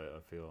specific. I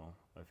feel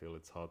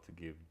it's hard to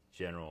give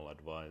general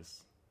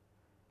advice.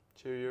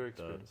 Share your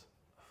experience.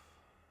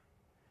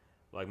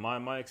 Like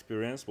my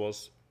experience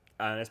was,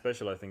 and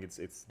especially I think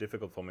it's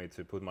difficult for me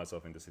to put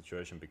myself in the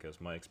situation because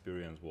my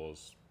experience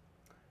was,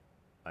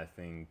 I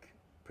think,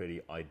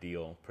 pretty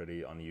ideal,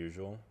 pretty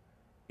unusual,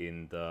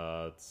 in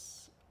that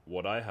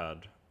what I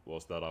had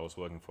was that I was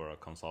working for a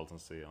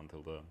consultancy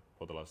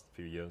for the last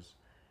few years,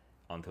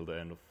 until the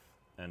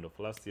end of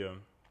last year.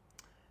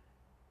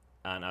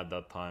 And at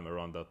that time,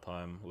 around that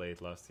time,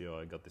 late last year,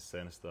 I got the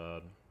sense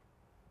that,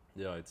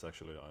 yeah, it's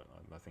actually,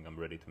 I think I'm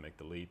ready to make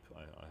the leap.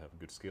 I have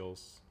good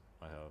skills.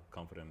 I have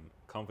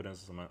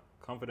confidence in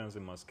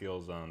my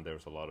skills, and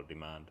there's a lot of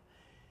demand.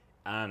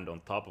 And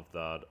on top of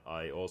that,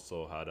 I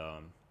also had,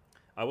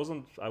 I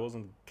wasn't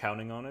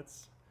counting on it,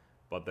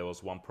 but there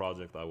was one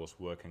project I was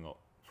working on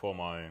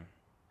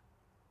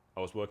I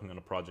was working on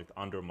a project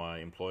under my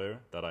employer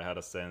that I had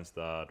a sense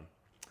that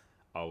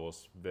I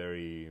was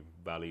very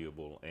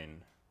valuable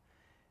in.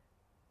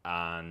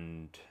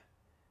 And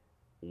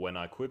when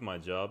I quit my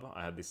job,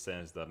 I had this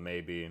sense that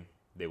maybe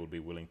they would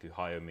be willing to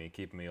hire me,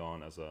 keep me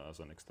on as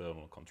an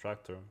external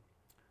contractor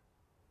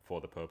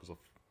for the purpose of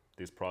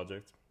this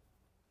project,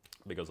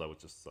 because I was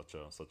just such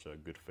a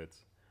good fit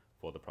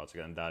for the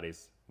project, and that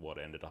is what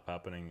ended up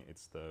happening.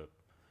 It's the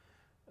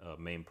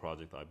main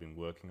project I've been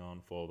working on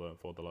for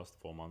the last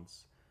 4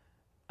 months,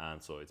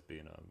 and so it's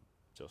been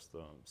just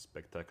a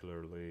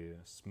spectacularly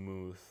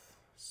smooth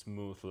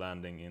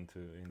landing into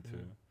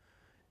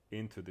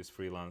this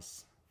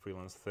freelance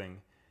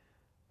thing.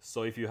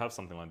 So if you have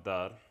something like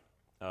that,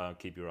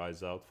 keep your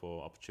eyes out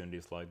for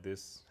opportunities like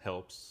this.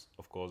 Helps,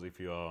 of course, if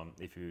you are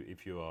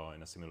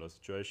in a similar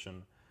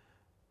situation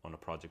on a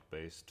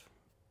project-based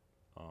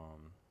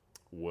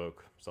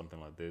work.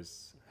 Something like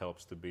this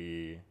helps to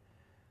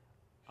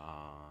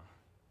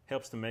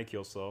make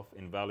yourself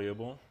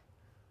invaluable,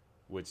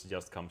 which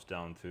just comes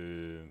down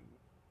to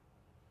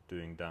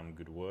doing damn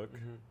good work,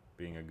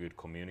 being a good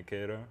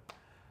communicator.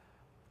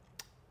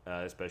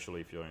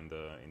 Especially if you're in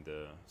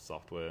the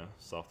software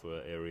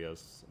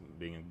areas,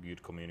 being a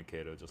good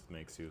communicator just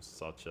makes you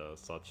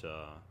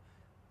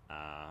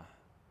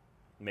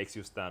makes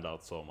you stand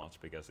out so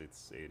much, because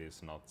it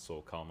is not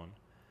so common,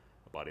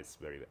 but it's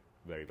very,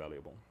 very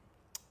valuable.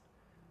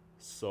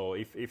 So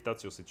if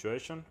that's your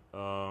situation,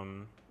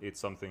 it's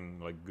something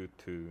like good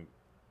to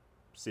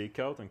seek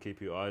out and keep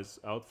your eyes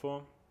out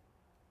for.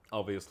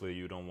 Obviously,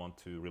 you don't want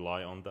to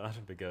rely on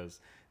that because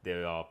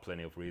there are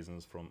plenty of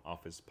reasons, from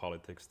office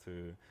politics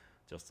to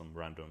just some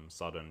random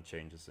sudden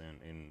changes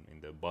in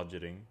the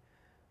budgeting,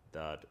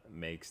 that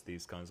makes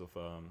these kinds of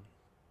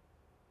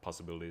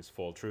possibilities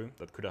fall through.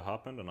 That could have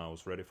happened, and I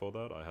was ready for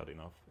that. I had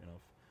enough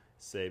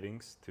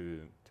savings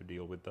to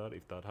deal with that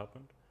if that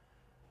happened.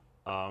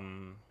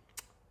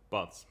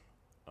 But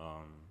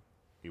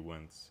it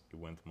went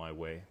my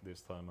way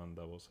this time, and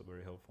that was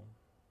very helpful.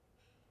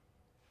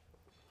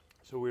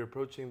 So we're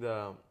approaching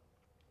the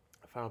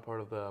final part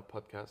of the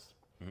podcast.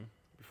 Mm-hmm.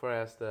 Before I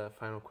ask the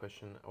final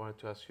question, I wanted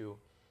to ask you,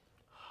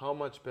 how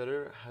much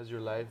better has your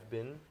life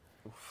been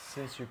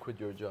since you quit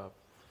your job?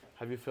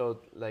 Have you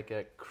felt like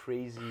a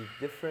crazy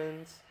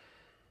difference?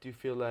 Do you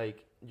feel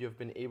like you have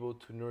been able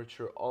to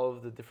nurture all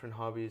of the different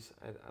hobbies?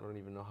 I don't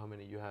even know how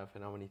many you have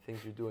and how many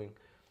things you're doing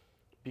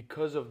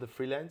because of the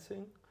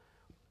freelancing?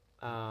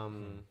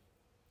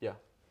 Yeah.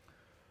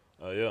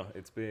 Yeah,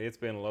 it's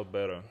been a lot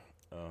better.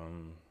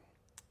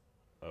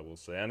 I will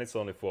say, and it's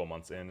only 4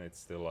 months in. It's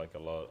still like a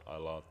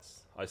lot.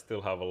 I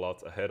still have a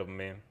lot ahead of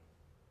me.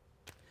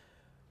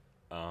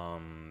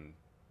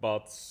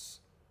 But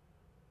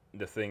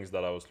the things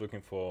that I was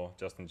looking for,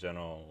 just in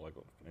general, like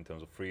in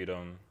terms of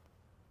freedom,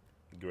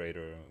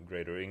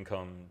 greater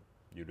income,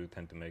 you do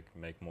tend to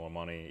make more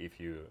money if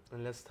you.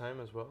 And less time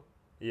as well.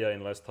 Yeah,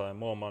 in less time,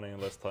 more money in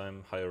less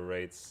time, higher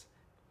rates,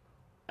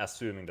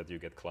 assuming that you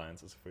get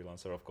clients as a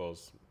freelancer. Of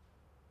course,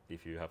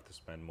 if you have to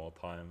spend more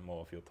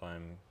of your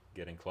time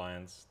getting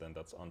clients, then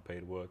that's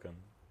unpaid work, and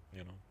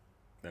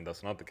then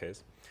that's not the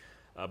case.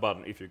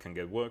 But if you can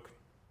get work,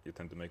 you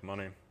tend to make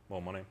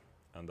more money,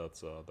 and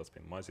that's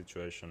been my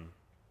situation.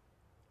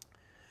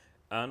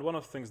 And one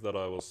of the things that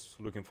I was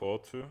looking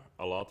forward to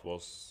a lot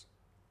was,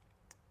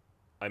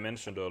 I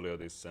mentioned earlier,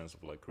 this sense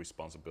of like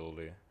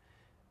responsibility,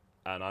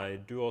 and I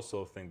do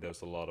also think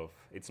there's a lot of,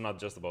 it's not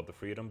just about the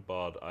freedom,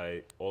 but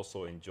I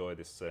also enjoy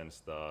this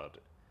sense that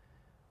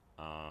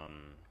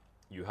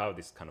you have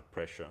this kind of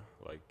pressure,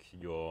 like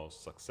your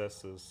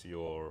successes,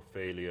 your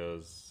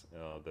failures,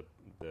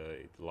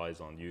 it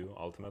lies on you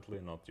ultimately,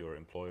 not your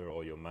employer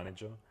or your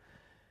manager.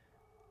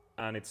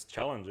 And it's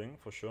challenging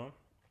for sure.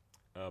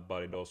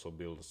 but it also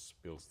builds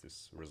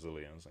this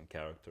resilience and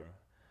character,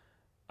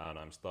 and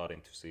I'm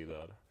starting to see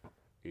that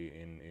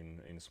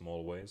in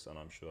small ways, and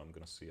I'm sure I'm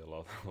gonna see a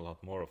lot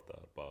more of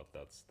that. But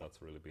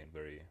that's really been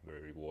very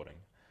very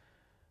rewarding,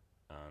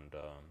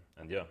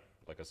 and yeah,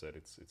 like I said,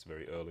 it's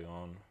very early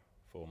on,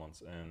 4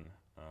 months in,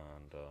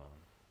 and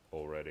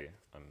already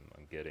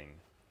I'm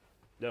getting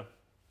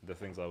the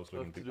things I was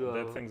looking to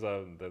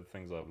the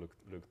things I've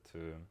looked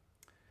to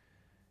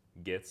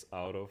get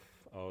out of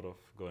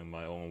going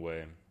my own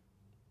way.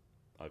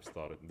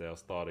 They are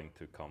starting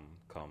to come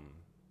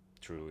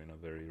true in a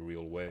very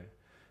real way,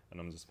 and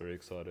I'm just very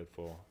excited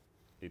for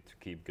it to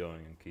keep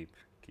going and keep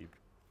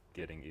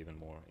getting even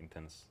more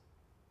intense.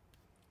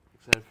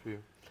 Excited for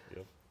you.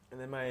 Yep.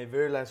 And then my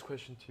very last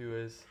question to you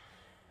is,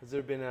 has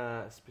there been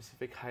a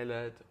specific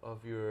highlight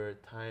of your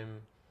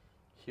time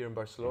here in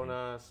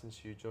Barcelona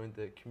since you joined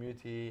the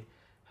community?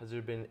 Has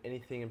there been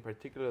anything in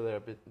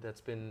particular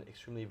that's been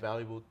extremely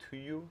valuable to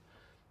you,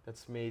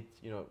 that's made,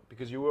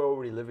 because you were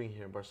already living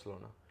here in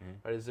Barcelona,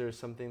 right? Is there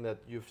something that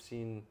you've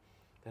seen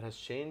that has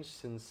changed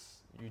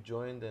since you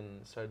joined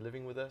and started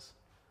living with us?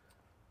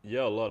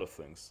 Yeah, a lot of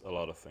things.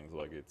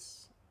 Like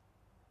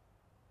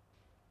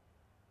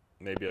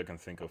maybe I can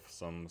think of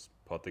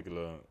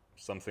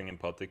something in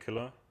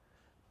particular,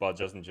 but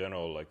just in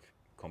general, like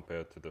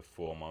compared to the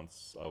 4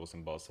 months I was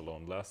in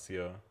Barcelona last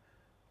year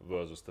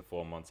versus the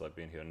 4 months I've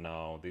been here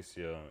now this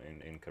year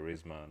in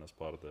Charisma and as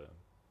part of the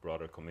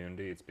broader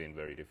community, it's been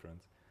very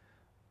different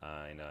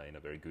in a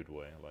very good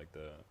way. Like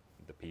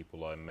the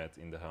people I met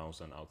in the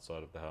house and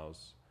outside of the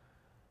house,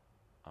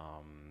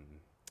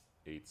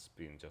 it's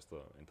been just an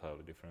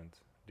entirely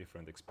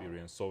different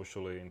experience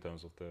socially in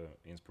terms of the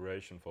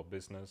inspiration for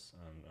business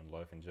and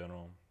life in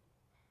general.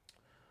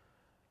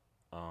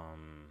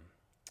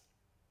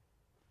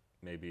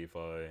 Maybe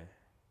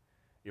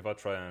if I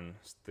try and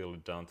distill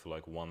it down to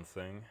like one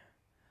thing,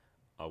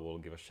 I will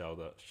give a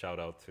shout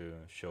out to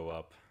Show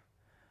Up,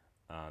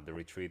 the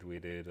retreat we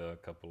did a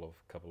couple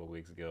of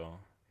weeks ago,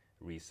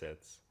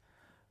 Resets,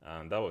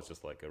 and that was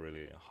just like a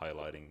really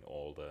highlighting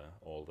all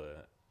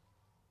the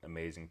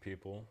amazing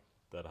people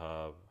that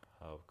have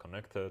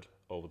connected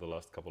over the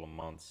last couple of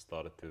months,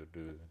 started to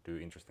do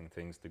interesting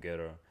things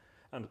together,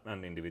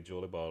 and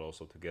individually, but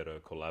also together,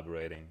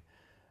 collaborating,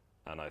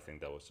 and I think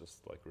that was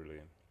just like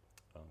really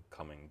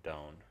coming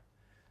down.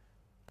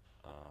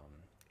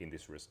 In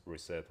this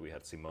reset, we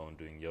had Simone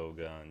doing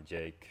yoga and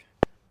Jake.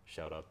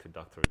 Shout out to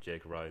Dr.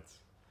 Jake Wright,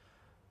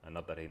 and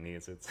not that he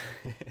needs it,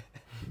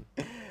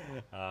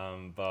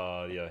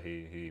 but yeah,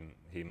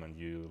 him and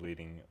you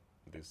leading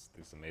this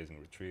amazing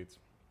retreat,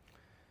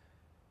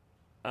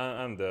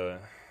 and the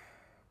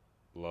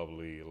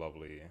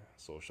lovely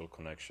social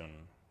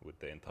connection with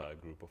the entire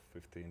group of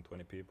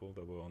 15-20 people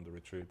that were on the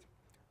retreat.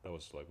 That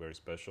was like very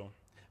special.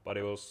 But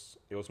it was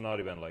not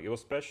even like, it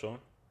was special,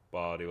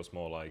 but it was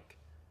more like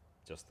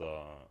just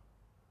a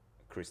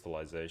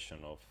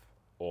crystallization of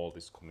all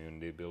this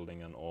community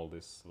building and all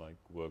this like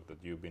work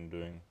that you've been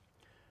doing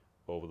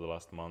over the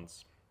last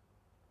months.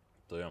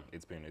 So yeah,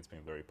 it's been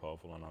very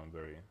powerful, and I'm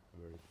very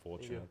very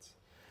fortunate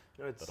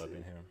that I've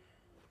been here.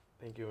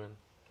 Thank you, man.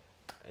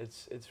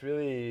 It's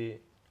really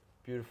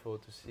beautiful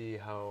to see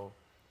how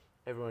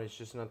everyone is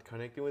just not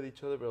connecting with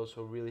each other, but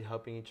also really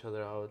helping each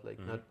other out, like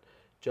not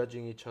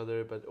judging each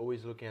other, but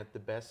always looking at the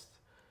best,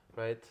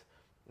 right?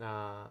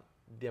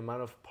 The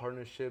amount of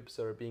partnerships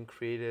that are being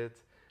created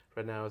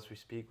right now as we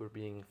speak, we're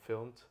being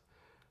filmed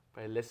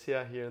by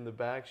Lesia here in the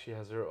back. She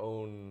has her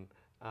own,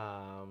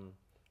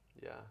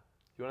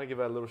 You want to give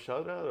a little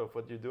shout out of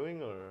what you're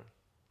doing, or?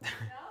 No.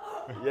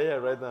 yeah,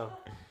 right now.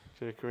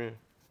 Sure, come here.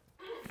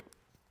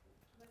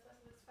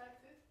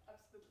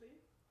 Absolutely.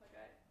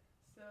 Okay.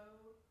 So.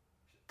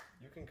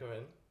 You can come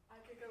in. I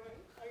can go in.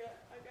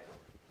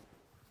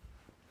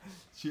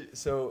 Okay.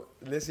 So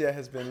Lesia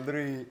has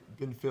literally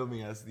been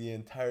filming us the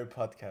entire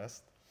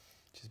podcast.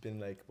 She's been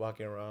like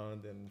walking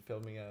around and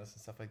filming us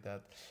and stuff like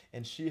that.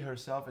 And she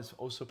herself is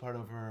also part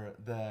of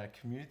the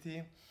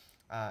community,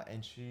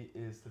 and she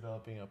is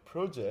developing a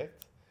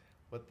project.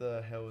 What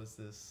the hell is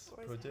this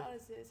project? How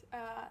is this?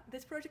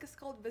 This project is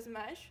called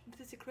Bezmesh. This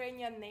is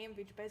Ukrainian name,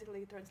 which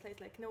basically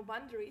translates like no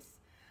boundaries.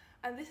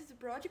 And this is a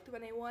project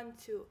when I want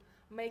to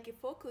make a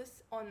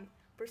focus on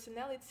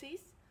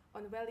personalities,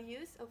 on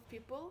values of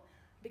people,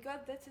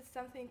 because that is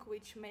something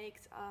which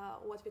makes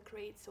what we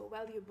create so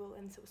valuable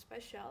and so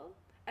special.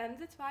 And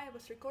that's why I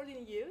was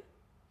recording you.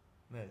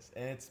 Nice.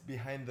 And it's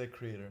behind the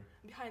creator.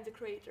 Behind the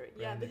creator.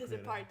 Yeah, this is a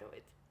part of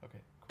it.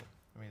 Okay, cool.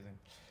 Amazing.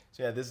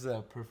 So yeah, this is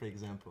a perfect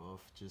example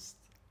of just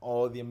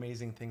all the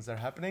amazing things that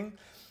are happening.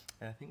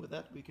 And I think with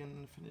that, we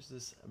can finish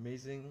this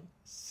amazing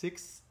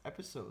 6th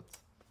episode.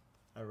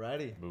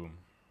 Alrighty. Boom.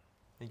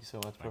 Thank you so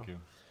much, bro. Thank you.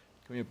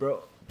 Come here,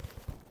 bro.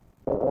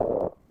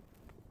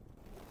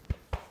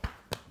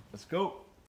 Let's go.